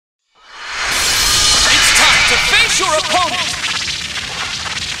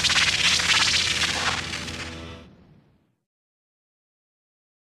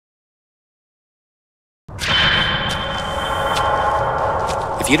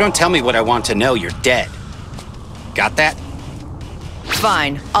you don't tell me what I want to know, you're dead. Got that?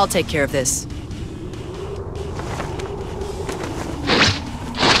 Fine, I'll take care of this.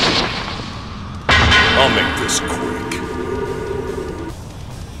 I'll make this quick.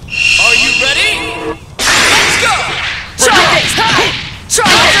 Are you ready? Let's go! Try this! Try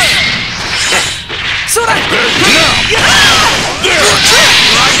this! Sora! Now!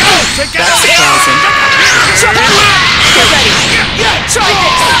 That's surprising. Get ready! Try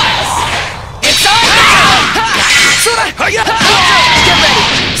this! It's on now! Sora! Get ready!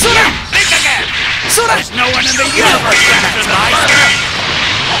 Sora! Think again! Sora! There's no one in the universe better than I.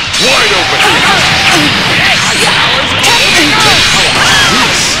 Wide open!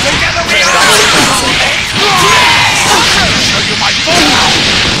 Together we are! Show you my full power!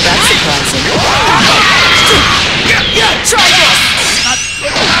 That's surprising. Try this! Not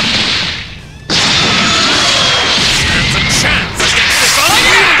good enough! Stands a chance against this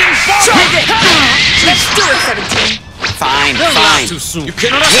unyielding ball! Try this! Let's do it, 17. Fine, fine. Too soon. You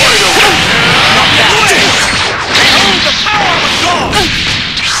cannot Wide open! Not that way! Behold the power of a god!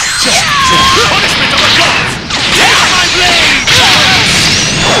 Punishment of a god! Take my blade!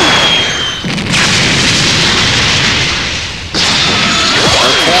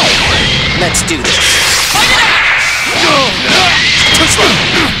 Okay, let's do this.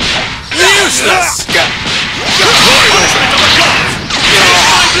 Useless! Punishment of a god! Take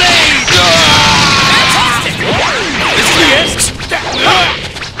my blade! Fantastic! This is the end!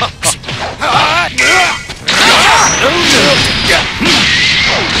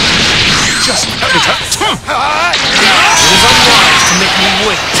 Just it is unwise to make me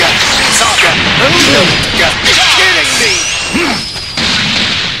wait. You're kidding me!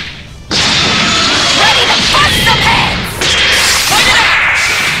 Ready to bust some heads!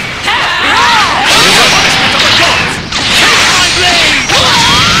 Punishment of a god! Take my blade!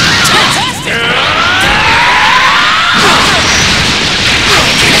 Fantastic!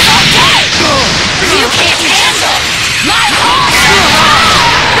 You can't handle my awesome!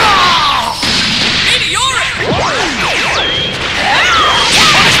 Meteoric!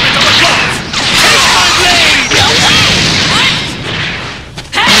 Punishment of a god! Take my blade!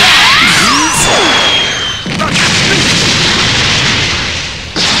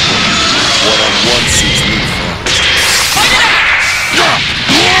 One-on-one suits me fine.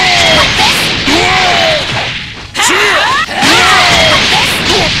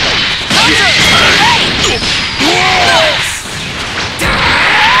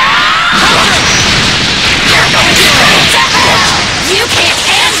 You can't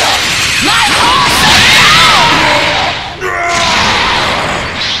handle my awesome!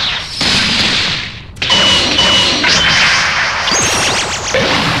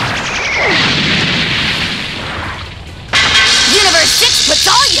 Universe 6 puts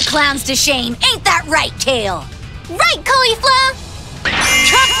all you clowns to shame, ain't that right, Kale? Right, Caulifla!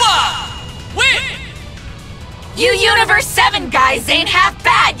 Kefla! Win! You Universe 7 guys ain't half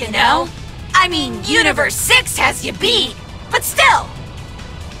bad, you know? I mean, Universe 6 has you beat, but still!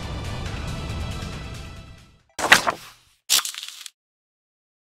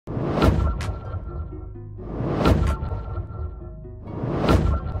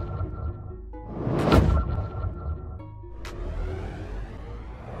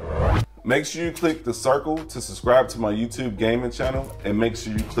 Make sure you click the circle to subscribe to my YouTube gaming channel, and make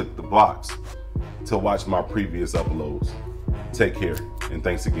sure you click the box to watch my previous uploads. Take care, and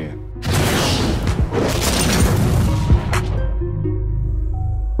thanks again.